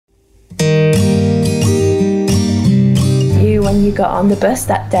you got on the bus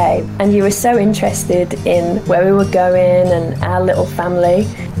that day, and you were so interested in where we were going and our little family.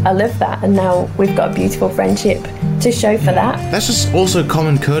 I love that, and now we've got a beautiful friendship to show for that. That's just also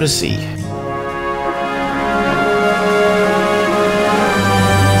common courtesy.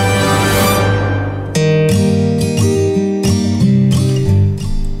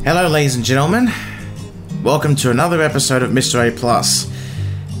 Hello, ladies and gentlemen. Welcome to another episode of Mr. A Plus.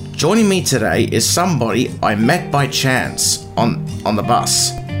 Joining me today is somebody I met by chance on the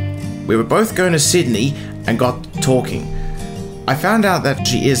bus. We were both going to Sydney and got talking. I found out that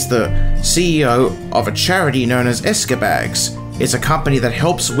she is the CEO of a charity known as Escabags. It's a company that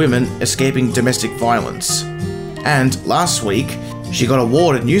helps women escaping domestic violence. And last week, she got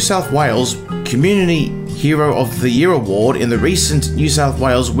awarded New South Wales Community Hero of the Year Award in the recent New South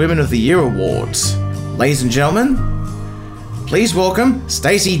Wales Women of the Year Awards. Ladies and gentlemen, please welcome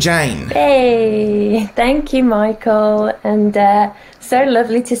Stacey Jane. Hey, thank you, Michael, and so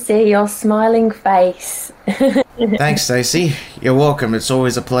lovely to see your smiling face. Thanks, Stacey. You're welcome. It's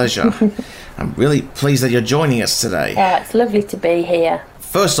always a pleasure. I'm really pleased that you're joining us today. Yeah, it's lovely to be here.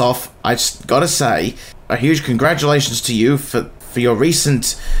 First off, I just got to say a huge congratulations to you for your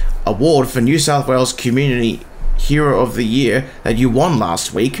recent award for New South Wales Community Hero of the Year that you won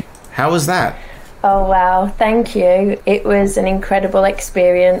last week. How was that? Oh wow, thank you. It was an incredible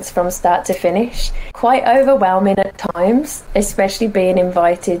experience from start to finish. Quite overwhelming at times, especially being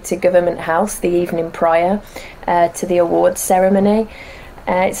invited to Government House the evening prior to the awards ceremony.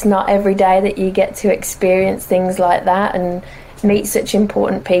 It's not every day that you get to experience things like that and meet such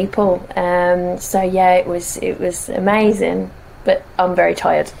important people. So yeah, it was amazing. But I'm very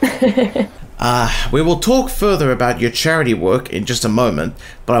tired. We will talk further about your charity work in just a moment,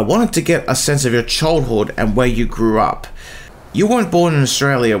 but I wanted to get a sense of your childhood and where you grew up. You weren't born in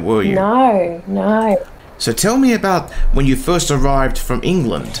Australia, were you? No. So tell me about when you first arrived from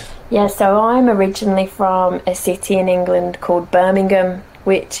England. Yeah, so I'm originally from a city in England called Birmingham,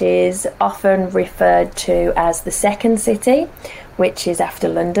 which is often referred to as the second city, which is after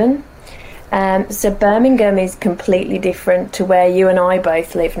London. So Birmingham is completely different to where you and I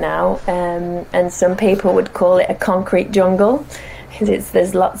both live now, and some people would call it a concrete jungle.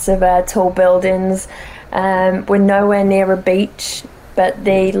 There's lots of tall buildings. We're nowhere near a beach, but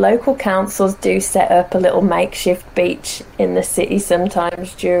the local councils do set up a little makeshift beach in the city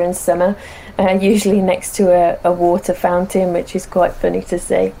sometimes during summer, usually next to a water fountain, which is quite funny to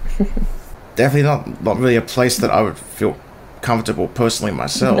see. Definitely not really a place that I would feel comfortable personally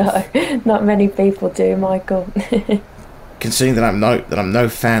myself. No, not many people do, Michael. Considering that I'm no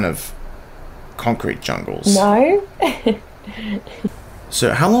fan of concrete jungles. No.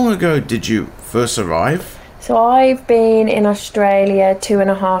 So how long ago did you first arrive? So I've been in Australia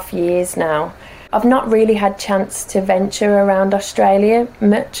 2.5 years now. I've not really had chance to venture around Australia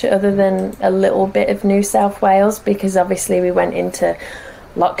much other than a little bit of New South Wales, because obviously we went into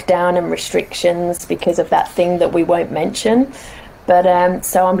lockdown and restrictions because of that thing that we won't mention. But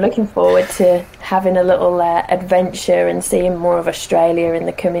so I'm looking forward to having a little adventure and seeing more of Australia in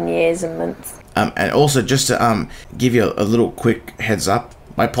the coming years and months. And also, just to give you a little quick heads up,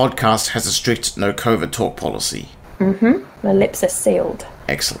 my podcast has a strict no COVID talk policy. My lips are sealed.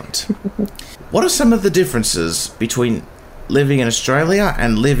 Excellent. What are some of the differences between living in Australia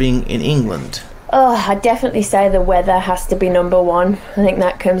and living in England? Oh, I'd definitely say the weather has to be number one. I think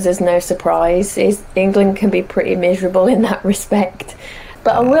that comes as no surprise. England can be pretty miserable in that respect.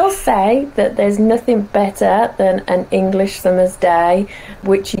 But I will say that there's nothing better than an English summer's day,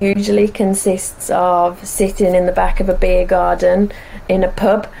 which usually consists of sitting in the back of a beer garden in a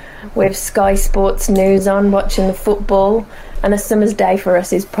pub with Sky Sports News on, watching the football. And a summer's day for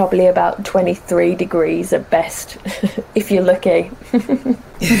us is probably about 23 degrees at best, if you're lucky.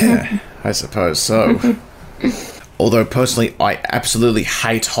 Yeah, I suppose so. Although personally, I absolutely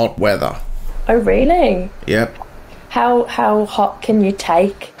hate hot weather. Oh, really? Yep. How hot can you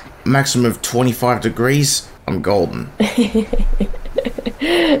take? Maximum of 25 degrees, I'm golden.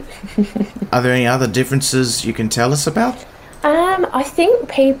 Are there any other differences you can tell us about? I think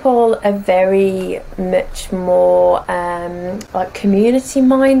people are very much more like community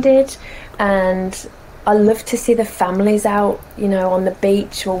minded, and I love to see the families out, on the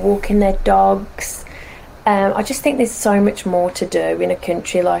beach or walking their dogs. I just think there's so much more to do in a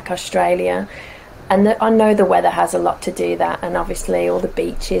country like Australia. And I know the weather has a lot to do that, and obviously all the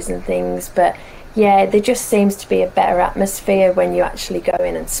beaches and things, but yeah, there just seems to be a better atmosphere when you actually go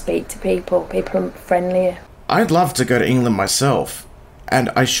in and speak to people. People are friendlier. I'd love to go to England myself, and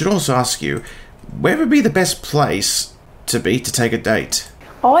I should also ask you, where would be the best place to take a date?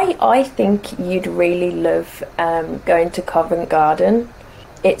 I think you'd really love going to Covent Garden.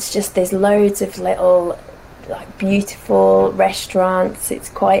 It's just there's loads of little like beautiful restaurants. It's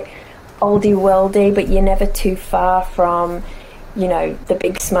quite oldie worldy, but you're never too far from, you know, the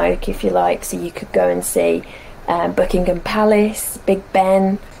Big Smoke, if you like. So you could go and see Buckingham Palace, Big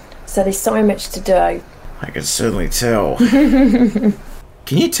Ben. So there's so much to do. I can certainly tell.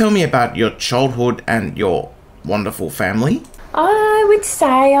 Can you tell me about your childhood and your wonderful family? I would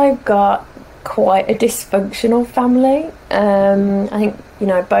say I've got quite a dysfunctional family. I think, you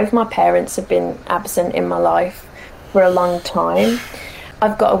know, both my parents have been absent in my life for a long time.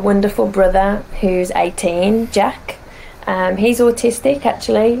 I've got a wonderful brother who's 18, Jack. He's autistic,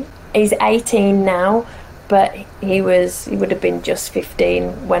 actually. He's 18 now, but he would have been just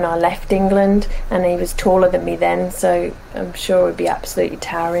 15 when I left England, and he was taller than me then, so I'm sure he'd be absolutely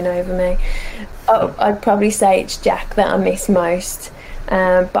towering over me. I'd probably say it's Jack that I miss most,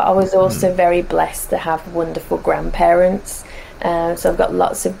 but I was also very blessed to have wonderful grandparents, so I've got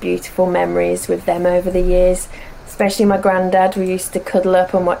lots of beautiful memories with them over the years, especially my granddad. We used to cuddle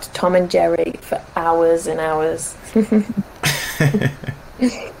up and watch Tom and Jerry for hours and hours.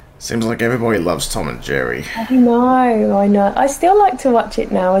 Seems like everybody loves Tom and Jerry. I know. I still like to watch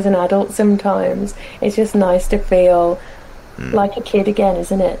it now as an adult sometimes. It's just nice to feel like a kid again,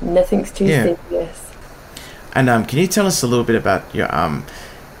 isn't it? Nothing's too serious. And can you tell us a little bit about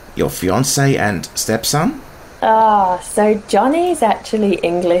your fiance and stepson? So Johnny's actually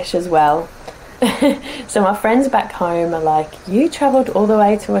English as well. So my friends back home are like, you travelled all the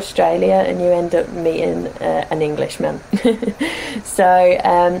way to Australia and you end up meeting an Englishman.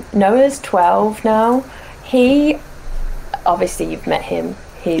 So Noah's 12 now. He, obviously you've met him.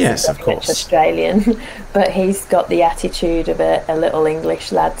 He's of course Australian, but he's got the attitude of a little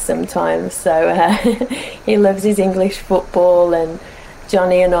English lad sometimes. So he loves his English football, and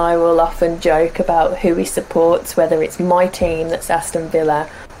Johnny and I will often joke about who he supports, whether it's my team, that's Aston Villa,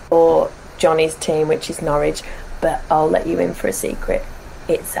 or Johnny's team, which is Norwich. But I'll let you in for a secret.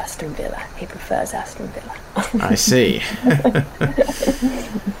 It's Aston Villa. He prefers Aston Villa. I see.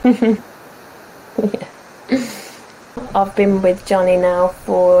 Yeah. I've been with Johnny now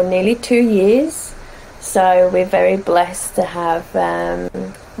for nearly 2 years, so we're very blessed to have,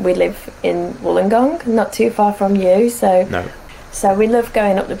 we live in Wollongong, not too far from you, so we love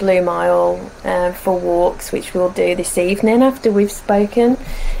going up the Blue Mile for walks, which we'll do this evening after we've spoken.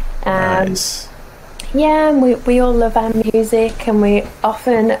 Nice. Yeah, and we all love our music, and we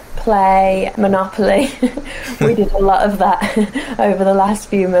often play Monopoly. We did a lot of that over the last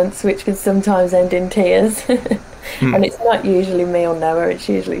few months, which could sometimes end in tears. And it's not usually me or Noah, it's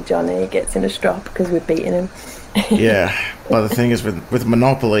usually Johnny. He gets in a strop because we're beating him. Yeah, but the thing is with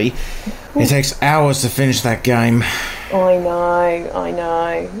Monopoly, it takes hours to finish that game. I know.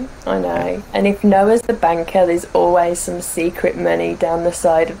 And if Noah's the banker, there's always some secret money down the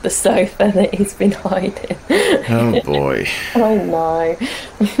side of the sofa that he's been hiding. Oh boy. I know.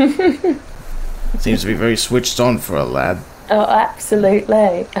 Seems to be very switched on for a lad. Oh,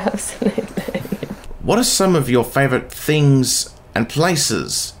 absolutely. What are some of your favourite things and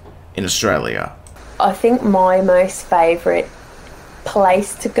places in Australia? I think my most favourite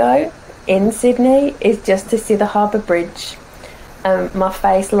place to go in Sydney is just to see the Harbour Bridge. My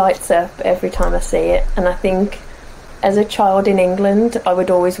face lights up every time I see it, and I think as a child in England I would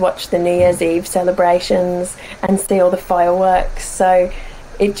always watch the New Year's Eve celebrations and see all the fireworks, so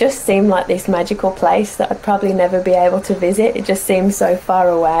it just seemed like this magical place that I'd probably never be able to visit. It just seems so far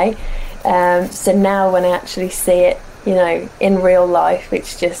away. So now when I actually see it, you know, in real life, it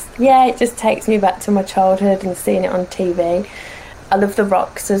just takes me back to my childhood and seeing it on TV. I love the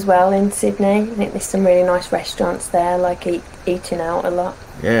Rocks as well in Sydney. I think there's some really nice restaurants there, like eating out a lot.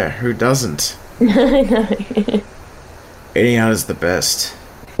 Yeah, who doesn't? I know. Eating out is the best.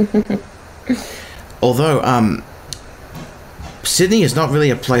 Although, Sydney is not really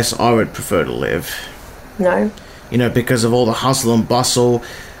a place I would prefer to live. No. You know, because of all the hustle and bustle.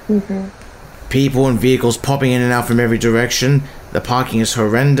 Mm-hmm. People and vehicles popping in and out from every direction. The parking is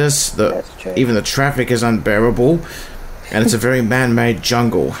horrendous. That's true. Even the traffic is unbearable. And it's a very man-made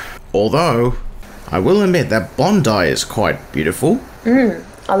jungle. Although, I will admit that Bondi is quite beautiful.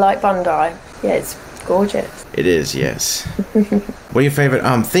 I like Bondi. Yeah, it's gorgeous. It is, yes. What are your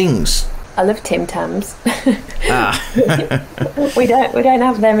favourite things? I love Tim Tams. We don't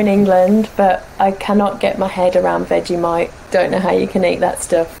have them in England, but I cannot get my head around Vegemite. Don't know how you can eat that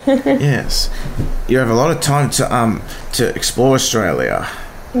stuff. Yes, you have a lot of time to explore Australia.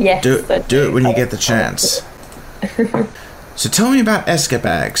 Yes, do it when you get the chance. So tell me about Esker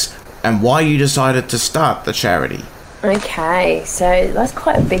Bags and why you decided to start the charity. Okay, so that's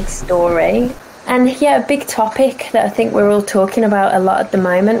quite a big story. And yeah, a big topic that I think we're all talking about a lot at the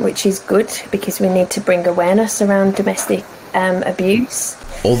moment, which is good because we need to bring awareness around domestic abuse.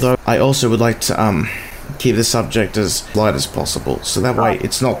 Although I also would like to keep the subject as light as possible, so that way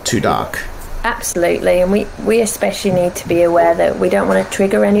it's not too dark. Absolutely, and we especially need to be aware that we don't want to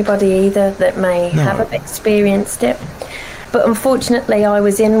trigger anybody either that may have experienced it. But unfortunately, I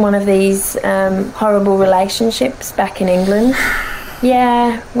was in one of these horrible relationships back in England.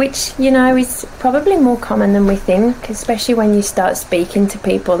 Yeah, which, you know, is probably more common than we think, especially when you start speaking to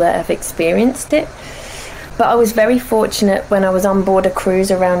people that have experienced it. But I was very fortunate when I was on board a cruise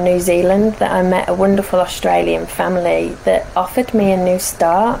around New Zealand that I met a wonderful Australian family that offered me a new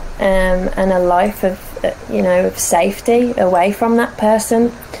start and a life of, of safety away from that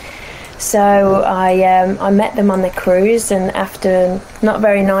person. So I met them on the cruise, and after a not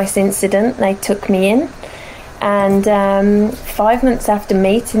very nice incident, they took me in. And 5 months after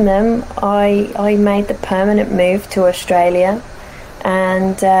meeting them, I made the permanent move to Australia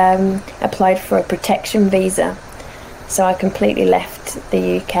and applied for a protection visa. So I completely left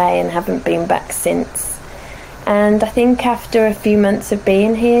the UK and haven't been back since. And I think after a few months of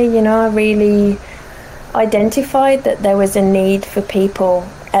being here, I really identified that there was a need for people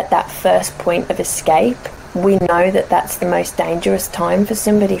at that first point of escape. We know that that's the most dangerous time for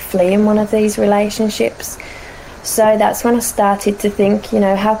somebody fleeing one of these relationships. So that's when I started to think,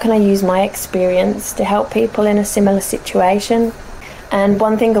 how can I use my experience to help people in a similar situation? And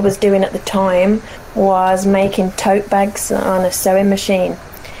one thing I was doing at the time was making tote bags on a sewing machine.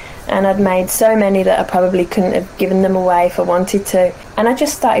 And I'd made so many that I probably couldn't have given them away if I wanted to. And I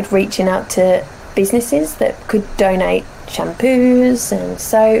just started reaching out to businesses that could donate shampoos and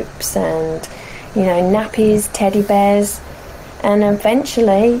soaps and, nappies, teddy bears. And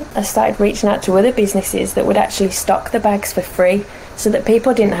eventually I started reaching out to other businesses that would actually stock the bags for free so that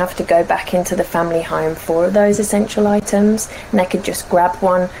people didn't have to go back into the family home for those essential items, and they could just grab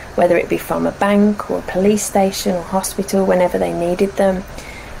one, whether it be from a bank or a police station or hospital, whenever they needed them.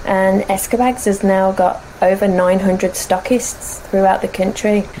 And Escabags has now got over 900 stockists throughout the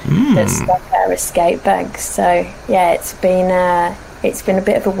country that stock our escape bags. So yeah, it's been a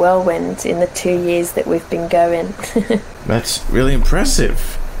bit of a whirlwind in the 2 years that we've been going. That's really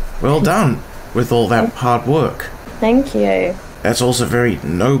impressive. Well done with all that hard work. Thank you. That's also very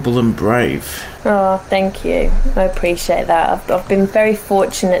noble and brave. Oh, thank you. I appreciate that. I've been very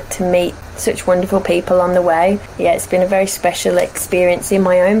fortunate to meet such wonderful people on the way. Yeah, it's been a very special experience in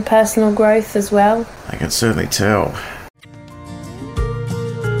my own personal growth as well. I can certainly tell.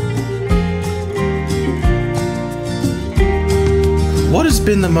 What has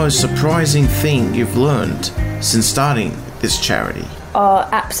been the most surprising thing you've learned since starting this charity? Oh,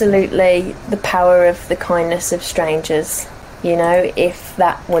 absolutely the power of the kindness of strangers. If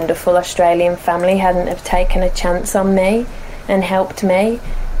that wonderful Australian family hadn't have taken a chance on me and helped me,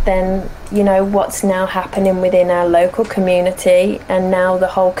 then, what's now happening within our local community and now the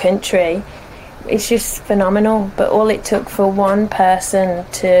whole country, it's just phenomenal. But all it took for one person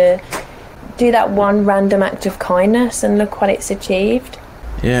to do that one random act of kindness, and look what it's achieved.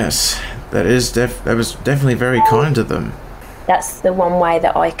 Yes, that was definitely very kind of them. That's the one way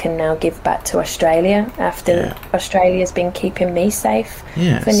that I can now give back to Australia after Australia's been keeping me safe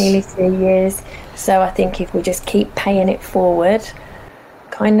for nearly 3 years. So I think if we just keep paying it forward,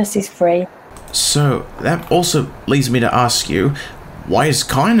 kindness is free. So that also leads me to ask you, why is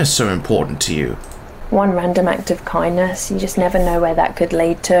kindness so important to you? One random act of kindness, you just never know where that could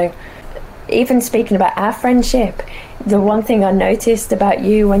lead to. Even speaking about our friendship, the one thing I noticed about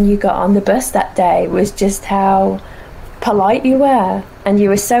you when you got on the bus that day was just how polite you were, and you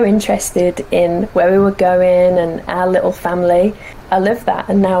were so interested in where we were going and our little family. I love that,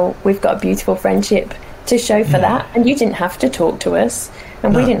 and now we've got a beautiful friendship to show for that. And you didn't have to talk to us,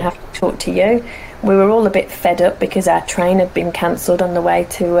 and we didn't have to talk to you. We were all a bit fed up because our train had been cancelled on the way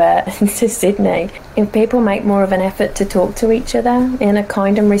to to Sydney. If people make more of an effort to talk to each other in a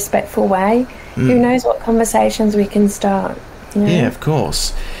kind and respectful way, who knows what conversations we can start. Yeah, of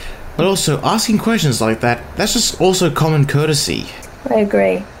course. But also, asking questions like that, that's just also common courtesy. I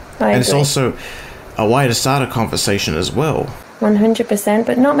agree. And it's also a way to start a conversation as well. 100%,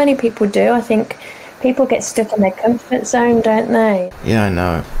 but not many people do. I think people get stuck in their comfort zone, don't they? Yeah, I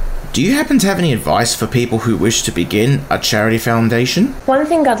know. Do you happen to have any advice for people who wish to begin a charity foundation? One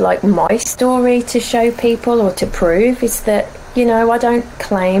thing I'd like my story to show people or to prove is that, I don't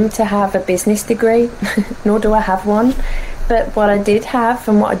claim to have a business degree, nor do I have one. But what I did have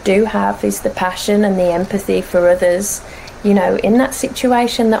and what I do have is the passion and the empathy for others, in that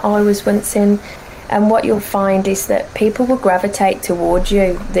situation that I was once in. And what you'll find is that people will gravitate towards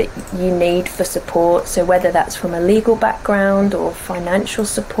you that you need for support. So whether that's from a legal background or financial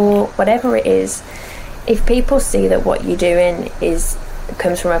support, whatever it is, if people see that what you're doing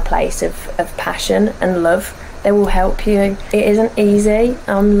comes from a place of passion and love, they will help you. It isn't easy.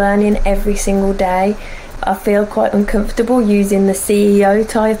 I'm learning every single day. I feel quite uncomfortable using the CEO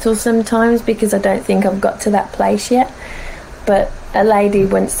title sometimes because I don't think I've got to that place yet. But a lady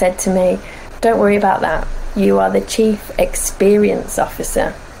once said to me, "Don't worry about that. You are the Chief Experience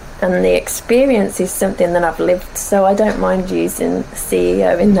Officer." And the experience is something that I've lived, so I don't mind using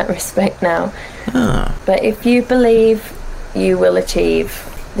CEO in that respect now. But if you believe, you will achieve.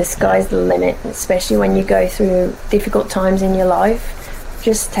 The sky's the limit, especially when you go through difficult times in your life.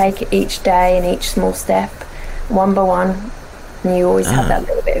 Just take it each day and each small step, one by one, and you always have that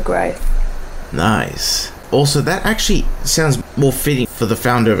little bit of growth. Nice. Also, that actually sounds more fitting for the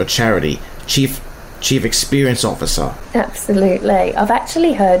founder of a charity, Chief Experience Officer. Absolutely. I've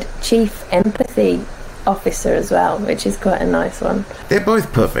actually heard Chief Empathy Officer as well, which is quite a nice one. They're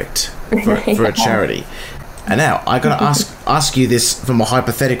both perfect for a charity. And now, I got to ask you this from a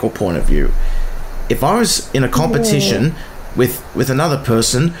hypothetical point of view. If I was in a competition with another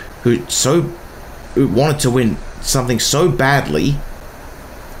person who wanted to win something so badly,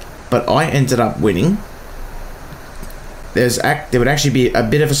 but I ended up winning, there would actually be a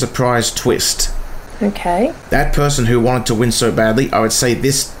bit of a surprise twist. Okay. That person who wanted to win so badly, I would say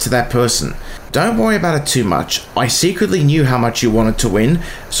this to that person: "Don't worry about it too much. I secretly knew how much you wanted to win,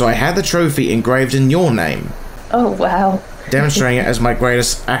 so I had the trophy engraved in your name." Oh, wow. Demonstrating it as my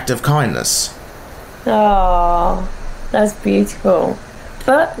greatest act of kindness. Oh, that's beautiful.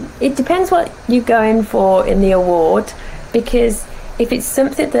 But it depends what you're going for in the award, because if it's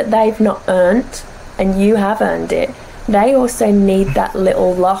something that they've not earned and you have earned it, they also need that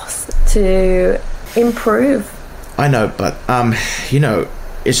little loss to improve. I know, but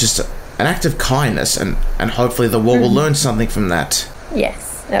it's just an act of kindness, and hopefully the world will learn something from that.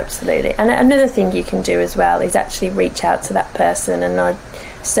 Yes, absolutely. And another thing you can do as well is actually reach out to that person, and I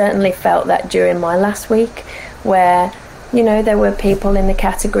certainly felt that during my last week, where there were people in the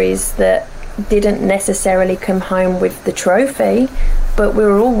categories that didn't necessarily come home with the trophy, but we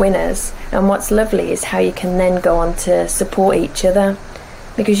were all winners. And what's lovely is how you can then go on to support each other,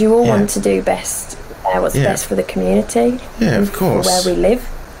 because you all want to do what's best for the community. Yeah, of course. For where we live.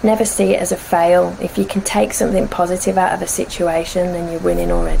 Never see it as a fail. If you can take something positive out of a situation, then you're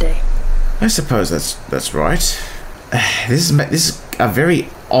winning already. I suppose that's right. This is a very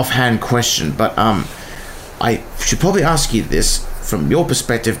offhand question, but I should probably ask you this from your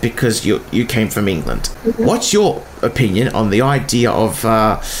perspective, because you came from England. Mm-hmm. What's your opinion on the idea of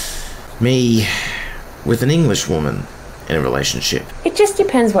me with an English woman in a relationship? It just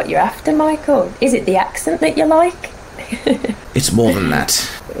depends what you're after, Michael. Is it the accent that you like? It's more than that.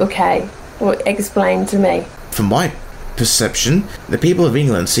 Okay, well, explain to me. From my perception, the people of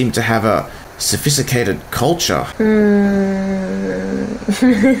England seem to have a sophisticated culture.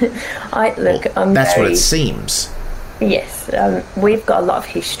 That's what it seems. Yes, we've got a lot of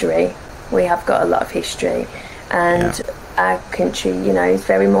history. We have got a lot of history, and our country, is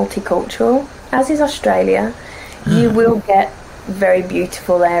very multicultural, as is Australia. You will get very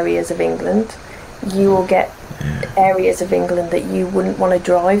beautiful areas of England. You will get areas of England that you wouldn't want to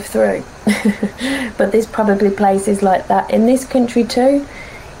drive through. But there's probably places like that in this country too,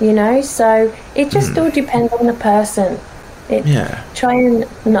 so it just all depends on the person. Try and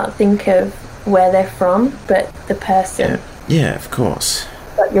not think of where they're from, but the person. Yeah, of course.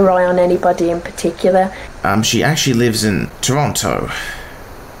 Got your eye on anybody in particular? She actually lives in Toronto,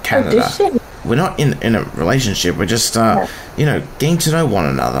 Canada. Oh, does she? We're not in a relationship. We're just, getting to know one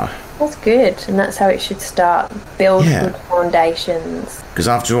another. That's good, and that's how it should start. Build good foundations. Because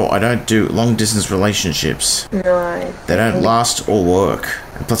after all, I don't do long-distance relationships. No. They don't last or work.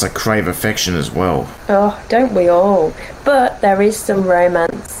 And plus, I crave affection as well. Oh, don't we all? But there is some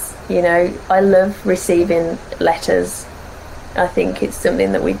romance. I love receiving letters. I think it's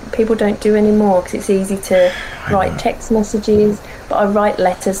something that people don't do anymore, because it's easy to write text messages, but I write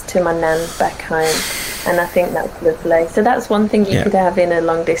letters to my nan back home, and I think that's lovely. So that's one thing you could have in a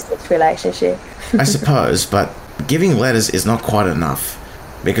long distance relationship. I suppose, but giving letters is not quite enough,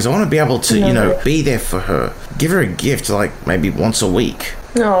 because I want to be able to be there for her, give her a gift like maybe once a week.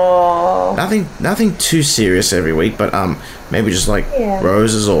 Oh, nothing too serious every week, but maybe just like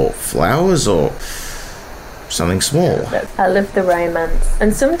roses or flowers or something small. I love the romance,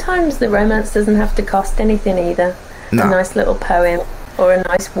 and sometimes the romance doesn't have to cost anything either. No. A nice little poem or a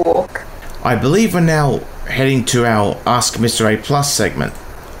nice walk. I believe we're now heading to our Ask Mr. A Plus segment.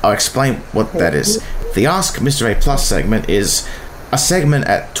 I'll explain what that is. The Ask Mr. A Plus segment is a segment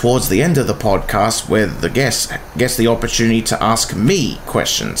towards the end of the podcast where the guest gets the opportunity to ask me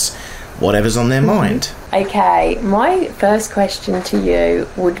questions, whatever's on their mind. Okay, my first question to you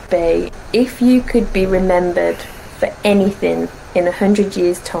would be, if you could be remembered for anything in 100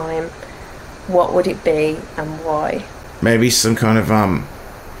 years' time, what would it be and why? Maybe some kind of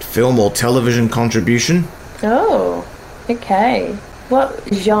film or television contribution. Oh, okay.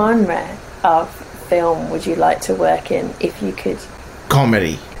 What genre of film would you like to work in if you could?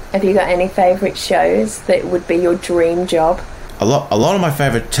 Comedy. Have you got any favourite shows that would be your dream job? A lot of my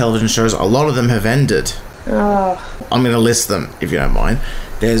favourite television shows, a lot of them have ended. Oh. I'm going to list them, if you don't mind.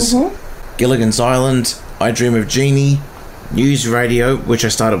 There's Gilligan's Island, I Dream of Jeannie, News Radio, which I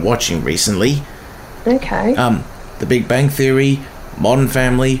started watching recently. Okay. The Big Bang Theory, Modern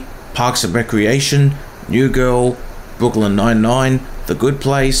Family, Parks and Recreation, New Girl, Brooklyn Nine-Nine, The Good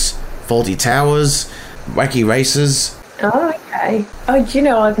Place, Fawlty Towers, Wacky Races. Oh, okay. Oh, do you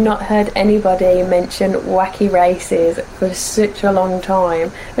know, I've not heard anybody mention Wacky Races for such a long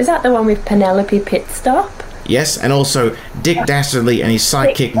time. Was that the one with Penelope Pitstop? Yes, and also Dick Dastardly and his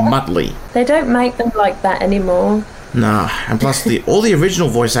sidekick Muttley. They don't make them like that anymore. Nah, and plus all the original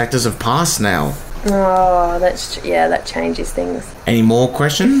voice actors have passed now. Oh, that changes things. Any more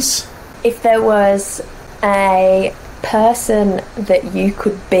questions? If there was a person that you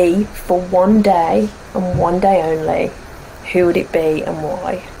could be for one day and one day only, who would it be and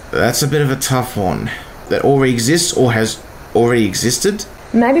why? That's a bit of a tough one. That already exists or has already existed?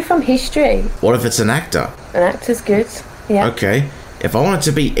 Maybe from history. What if it's an actor? An actor's good, yeah. Okay. If I wanted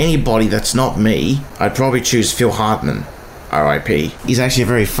to be anybody that's not me, I'd probably choose Phil Hartman. R.I.P. He's actually a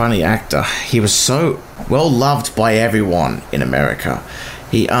very funny actor. He was so well loved by everyone in America.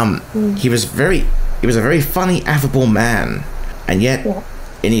 He was a very funny, affable man, and yet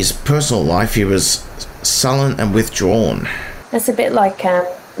in his personal life he was sullen and withdrawn. That's a bit like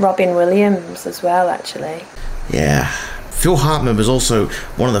Robin Williams as well, actually. Yeah. Phil Hartman was also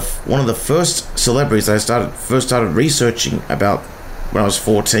one of the first celebrities I first started researching about when I was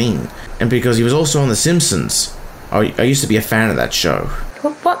 14, and because he was also on The Simpsons. I used to be a fan of that show.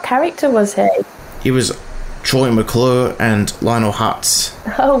 What character was he? He was Troy McClure and Lionel Hutz.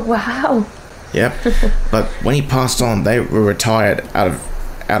 Oh, wow. Yep. But when he passed on, they were retired out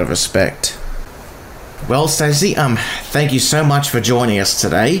of respect. Well, Stacey, thank you so much for joining us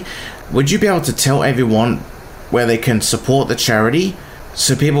today. Would you be able to tell everyone where they can support the charity,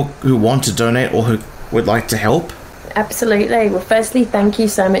 so people who want to donate or who would like to help? Absolutely. Well, firstly, thank you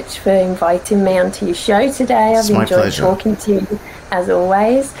so much for inviting me onto your show today. I've enjoyed talking to you, as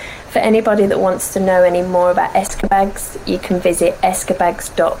always. For anybody that wants to know any more about Escabags, you can visit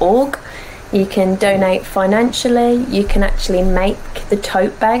escabags.org. You can donate financially. You can actually make the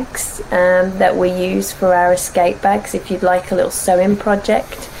tote bags that we use for our escape bags if you'd like a little sewing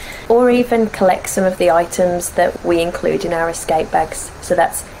project, or even collect some of the items that we include in our escape bags. So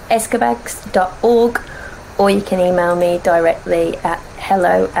that's escabags.org. Or you can email me directly at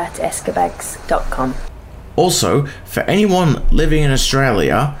hello@escabags.com. Also, for anyone living in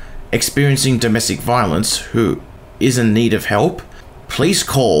Australia experiencing domestic violence who is in need of help, please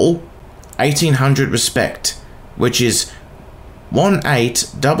call 1800 RESPECT, which is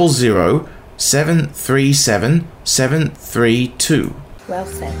 1800 737 732. Well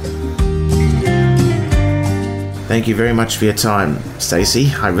said. Thank you very much for your time,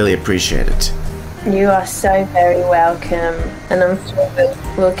 Stacey. I really appreciate it. You are so very welcome, and I'm sure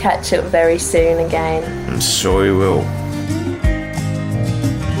we'll catch up very soon again. I'm sure we will.